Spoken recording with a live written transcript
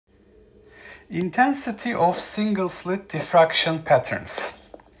Intensity of single slit diffraction patterns.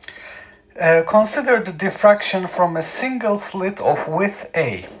 Consider the diffraction from a single slit of width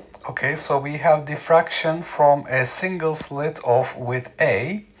A. Okay, so we have diffraction from a single slit of width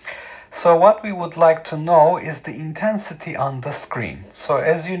A. So what we would like to know is the intensity on the screen. So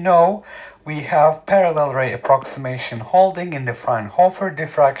as you know, we have parallel ray approximation holding in the Fraunhofer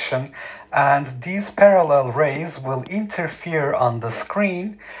diffraction, and these parallel rays will interfere on the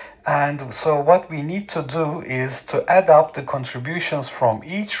screen. And so what we need to do is to add up the contributions from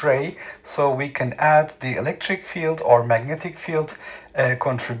each ray, so we can add the electric field or magnetic field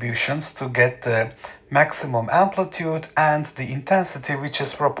contributions to get the maximum amplitude and the intensity, which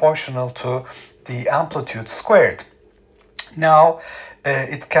is proportional to the amplitude squared. Now,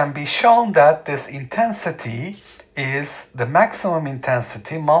 it can be shown that this intensity is the maximum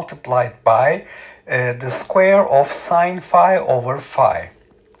intensity multiplied by the square of sine phi over phi.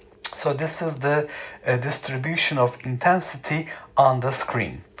 So this is the distribution of intensity on the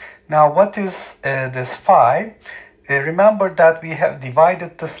screen. Now, what is this phi? Remember that we have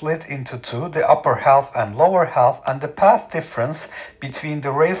divided the slit into two, the upper half and lower half, and the path difference between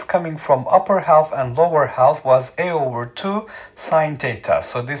the rays coming from upper half and lower half was a over 2 sine theta.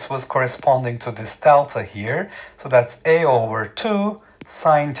 So this was corresponding to this delta here. So that's a over 2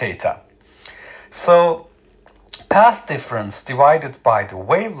 sine theta. So path difference divided by the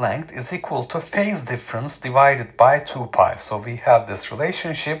wavelength is equal to phase difference divided by 2 pi. So we have this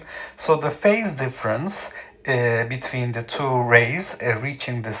relationship. So the phase difference between the two rays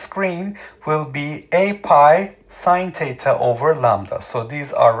reaching the screen will be a pi sine theta over lambda. So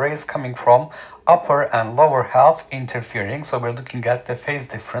these are rays coming from upper and lower half interfering. So we're looking at the phase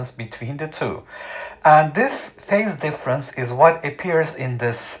difference between the two. And this phase difference is what appears in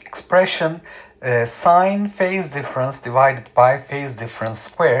this expression. Sine phase difference divided by phase difference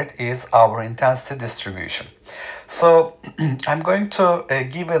squared is our intensity distribution. So I'm going to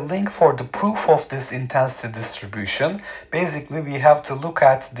give a link for the proof of this intensity distribution. Basically, we have to look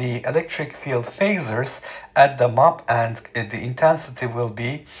at the electric field phasors at the map, and the intensity will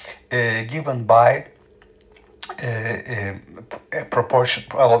be given by proportion.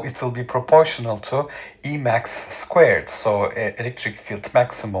 Well, it will be proportional to E max squared. So electric field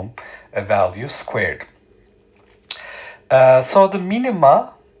maximum value squared. So the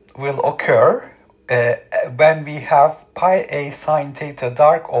minima will occur when we have pi a sine theta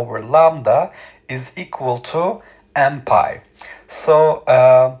dark over lambda is equal to m pi. So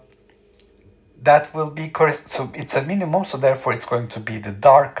that will be, so it's a minimum, so therefore it's going to be the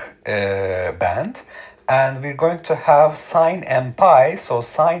dark band. And we're going to have sine m pi, so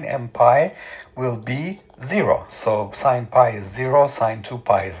sine m pi will be 0. So sine pi is 0, sine 2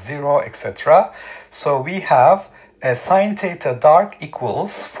 pi is 0, etc. So we have sine theta dark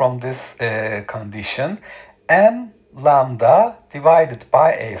equals, from this condition, m lambda divided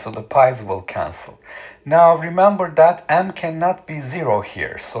by a, so the pi's will cancel. Now remember that m cannot be 0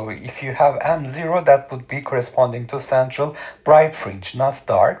 here, so if you have m 0, that would be corresponding to central bright fringe, not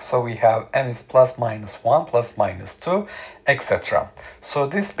dark. So we have m is plus minus 1, plus minus 2, etc. So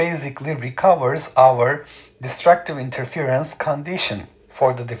this basically recovers our destructive interference condition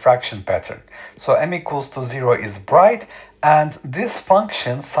for the diffraction pattern. So m equals to 0 is bright, and this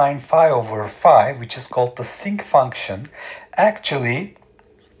function sine phi over phi, which is called the sinc function, actually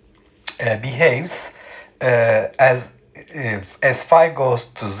behaves as phi goes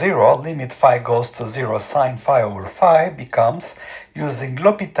to 0, limit phi goes to 0, sine phi over phi becomes, using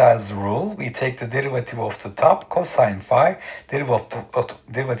L'Hopital's rule, we take the derivative of the top, cosine phi,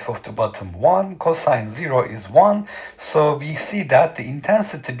 derivative of the bottom 1, cosine 0 is 1, so we see that the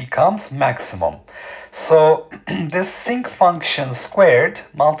intensity becomes maximum. So this sinc function squared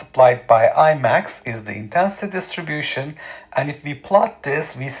multiplied by I max is the intensity distribution, and if we plot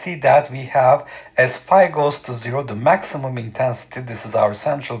this, we see that we have, as phi goes to 0, the maximum intensity. This is our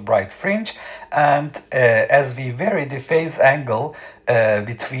central bright fringe, and as we vary the phase angle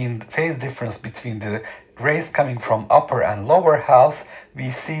phase difference between the rays coming from upper and lower halves, we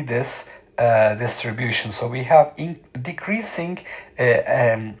see this distribution. So we have decreasing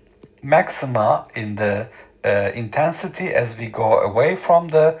maxima in the intensity as we go away from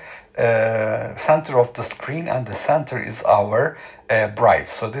the center of the screen, and the center is our bright.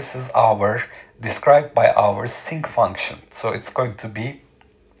 So this is our, described by our sinc function. So it's going to be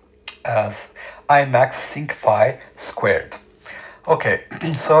as I max sinc phi squared. Okay,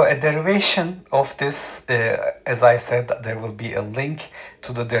 so a derivation of this, as I said, there will be a link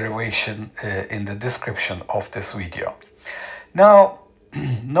to the derivation in the description of this video. Now,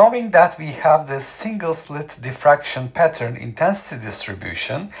 knowing that we have this single slit diffraction pattern intensity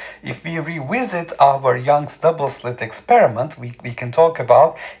distribution, if we revisit our Young's double slit experiment, we can talk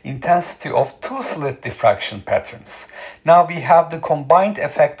about intensity of two slit diffraction patterns. Now we have the combined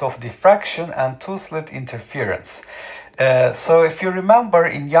effect of diffraction and two slit interference. So if you remember,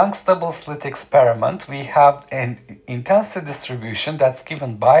 in Young's double slit experiment, we have an intensity distribution that's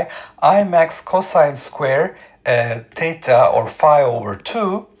given by I max cosine square theta or phi over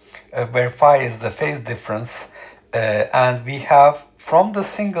 2, where phi is the phase difference, and we have from the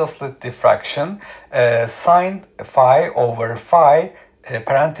single slit diffraction sine phi over phi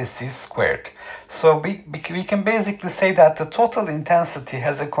parentheses squared. So we can basically say that the total intensity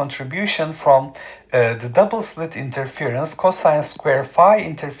has a contribution from the double slit interference cosine square phi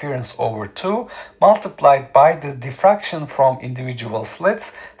interference over 2 multiplied by the diffraction from individual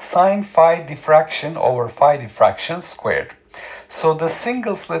slits sine phi diffraction over phi diffraction squared. So the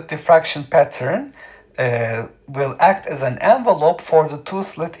single slit diffraction pattern will act as an envelope for the two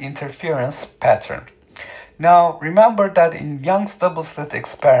slit interference pattern. Now remember that in Young's double slit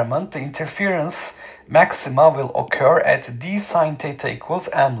experiment, the interference maxima will occur at d sine theta equals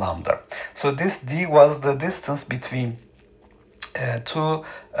m lambda. So this d was the distance between two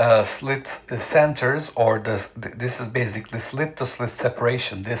slit centers, or this is basically slit to slit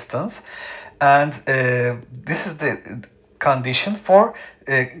separation distance, and this is the condition for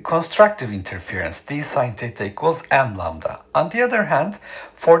constructive interference, d sine theta equals m lambda. On the other hand,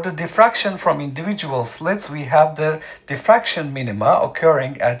 for the diffraction from individual slits, we have the diffraction minima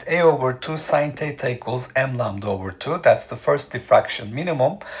occurring at a over 2 sine theta equals m lambda over 2. That's the first diffraction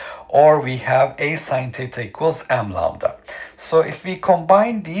minimum. Or we have a sine theta equals m lambda. So if we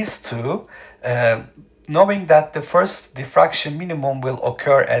combine these two, knowing that the first diffraction minimum will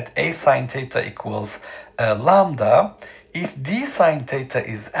occur at a sine theta equals lambda, if d sine theta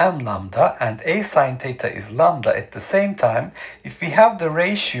is m lambda and a sine theta is lambda at the same time, if we have the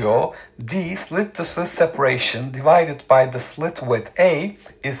ratio d slit to slit separation divided by the slit width a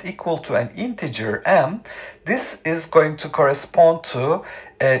is equal to an integer m, this is going to correspond to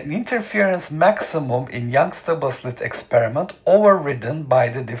an interference maximum in Young's double slit experiment overridden by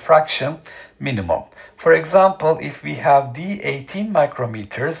the diffraction minimum. For example, if we have D 18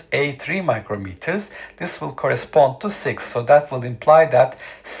 micrometers, A 3 micrometers, this will correspond to 6. So that will imply that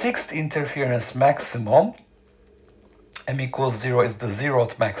sixth interference maximum, m equals 0 is the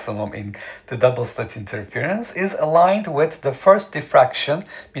zeroth maximum in the double slit interference, is aligned with the first diffraction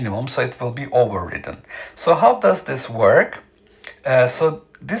minimum, so it will be overridden. So how does this work? So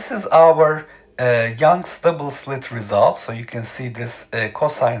this is our Young's double slit result. So you can see this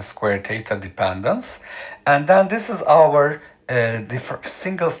cosine square theta dependence. And then this is our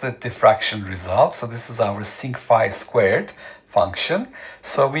single slit diffraction result. So this is our sinc phi squared function.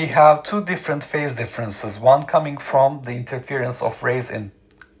 So we have two different phase differences, one coming from the interference of rays in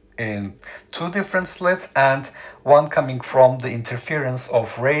two different slits, and one coming from the interference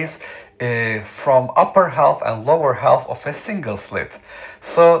of rays from upper half and lower half of a single slit.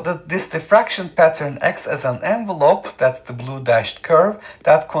 So this diffraction pattern acts as an envelope, that's the blue dashed curve,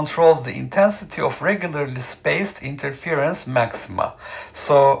 that controls the intensity of regularly spaced interference maxima.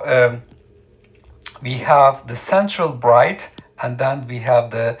 So we have the central bright, and then we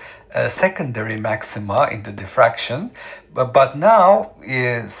have the secondary maxima in the diffraction. But now,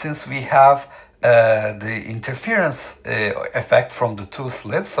 since we have the interference effect from the two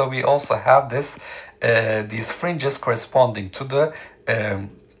slits, so we also have this these fringes corresponding to the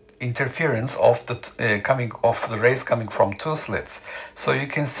interference of the rays coming from two slits. So you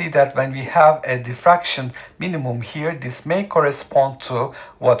can see that when we have a diffraction minimum here, this may correspond to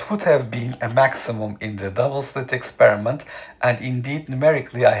what would have been a maximum in the double slit experiment. And indeed,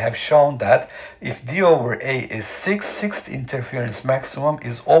 numerically, I have shown that if d over a is 6, sixth interference maximum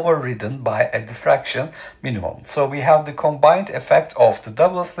is overridden by a diffraction minimum. So we have the combined effect of the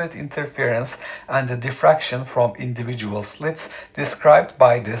double slit interference and the diffraction from individual slits described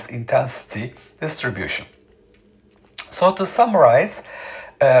by this intensity distribution. So to summarize,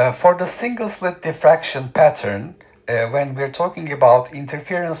 for the single slit diffraction pattern, when we're talking about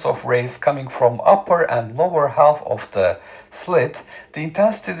interference of rays coming from upper and lower half of the slit, the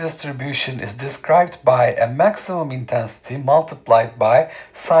intensity distribution is described by a maximum intensity multiplied by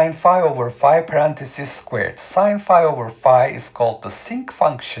sine phi over phi parentheses squared. Sine phi over phi is called the sinc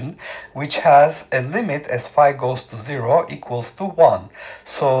function, which has a limit as phi goes to 0 equals to 1.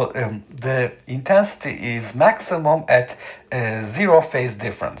 So the intensity is maximum at 0 phase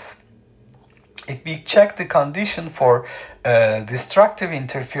difference. if we check the condition for destructive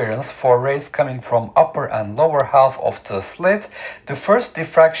interference for rays coming from upper and lower half of the slit, the first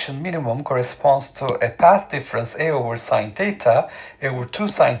diffraction minimum corresponds to a path difference A over sine theta over 2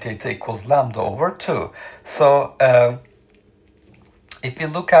 sine theta equals lambda over 2. So if you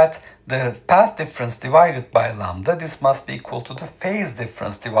look at the path difference divided by lambda, this must be equal to the phase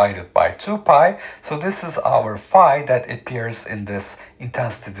difference divided by 2 pi. So this is our phi that appears in this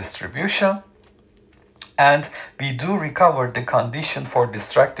intensity distribution. And we do recover the condition for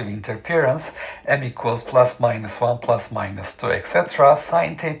destructive interference, m equals plus minus 1 plus minus 2 etc.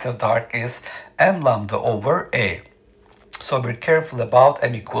 Sine theta dark is m lambda over a. So be careful about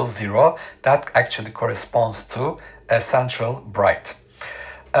m equals 0. That actually corresponds to a central bright.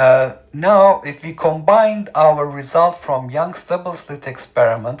 Now, if we combine our result from Young's double slit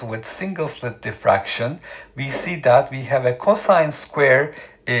experiment with single slit diffraction, we see that we have a cosine square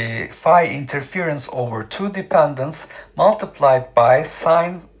phi interference over 2 dependence multiplied by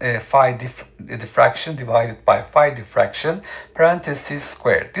sine phi diffraction divided by phi diffraction parentheses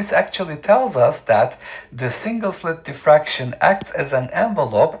squared. This actually tells us that the single slit diffraction acts as an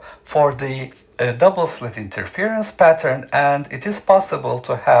envelope for the double slit interference pattern, and it is possible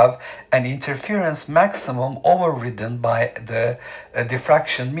to have an interference maximum overridden by the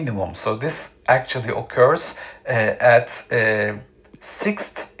diffraction minimum. So this actually occurs at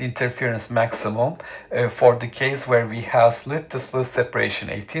sixth interference maximum for the case where we have slit to slit separation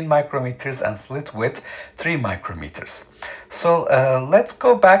 18 micrometers and slit width 3 micrometers. So let's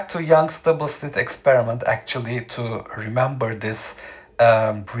go back to Young's double slit experiment actually to remember this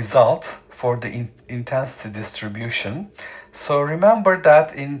result for the intensity distribution. So remember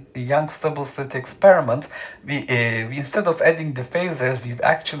that in the Young's double slit experiment, we instead of adding the phasors, we've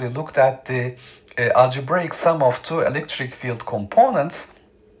actually looked at the algebraic sum of two electric field components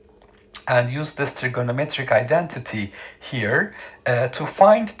and used this trigonometric identity here to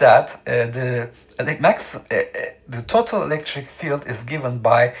find that the total electric field is given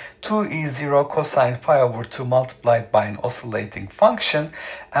by 2E0 cosine phi over 2 multiplied by an oscillating function,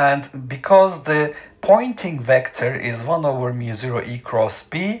 and because the pointing vector is 1 over mu 0 E cross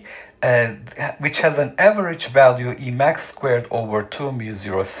B, which has an average value E max squared over 2 mu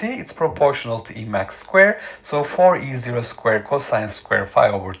 0 C, it's proportional to E max squared, so 4E0 squared cosine square phi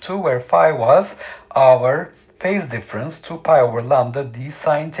over 2, where phi was our phase difference 2 pi over lambda d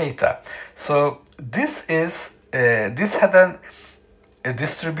sine theta. So this is this had a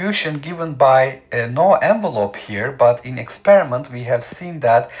distribution given by no envelope here, but in experiment we have seen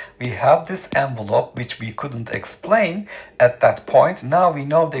that we have this envelope which we couldn't explain at that point. Now we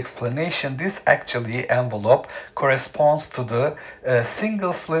know the explanation. This actually envelope corresponds to the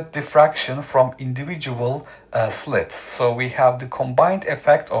single slit diffraction from individual slits. So we have the combined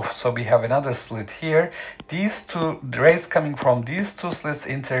effect of, so we have another slit here. These two rays coming from these two slits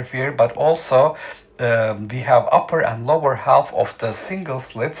interfere, but also we have upper and lower half of the single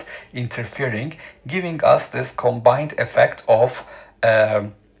slits interfering, giving us this combined effect of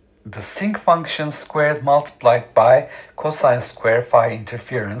the sinc function squared multiplied by cosine square phi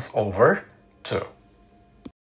interference over 2.